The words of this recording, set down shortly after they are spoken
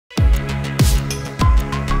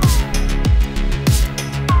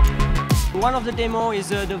one of the demo is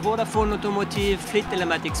the Vodafone Automotive fleet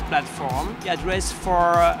telematics platform. It addressed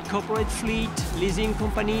for corporate fleet, leasing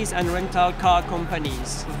companies and rental car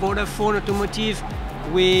companies. Vodafone Automotive,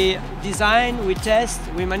 we design, we test,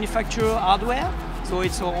 we manufacture hardware, so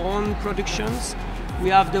it's our own productions. We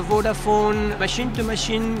have the Vodafone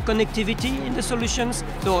machine-to-machine connectivity in the solutions.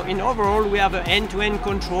 So in overall, we have an end-to-end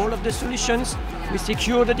control of the solutions. We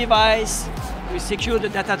secure the device, we secure the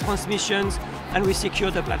data transmissions, and we secure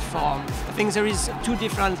the platform. I think there is two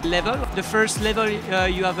different levels. The first level,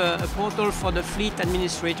 you have a portal for the fleet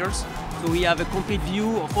administrators. So we have a complete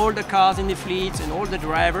view of all the cars in the fleets and all the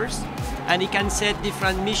drivers. And he can set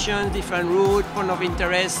different missions, different routes, point of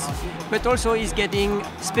interest, but also he's getting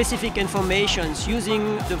specific information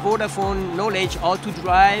using the Vodafone knowledge how to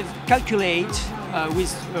drive, calculate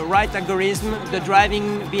with the right algorithm the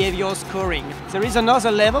driving behavior scoring. There is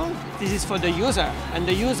another level, this is for the user, and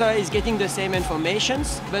the user is getting the same information,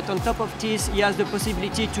 but on top of this he has the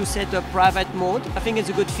possibility to set a private mode. I think it's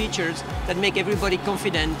a good features that make everybody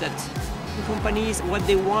confident that companies, what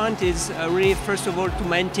they want is really, first of all, to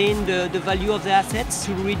maintain the value of the assets,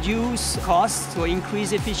 to reduce costs, so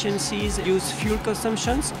increase efficiencies, reduce fuel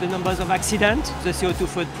consumptions, the numbers of accidents, the CO2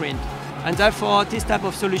 footprint. And therefore, this type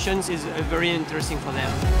of solutions is very interesting for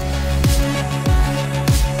them.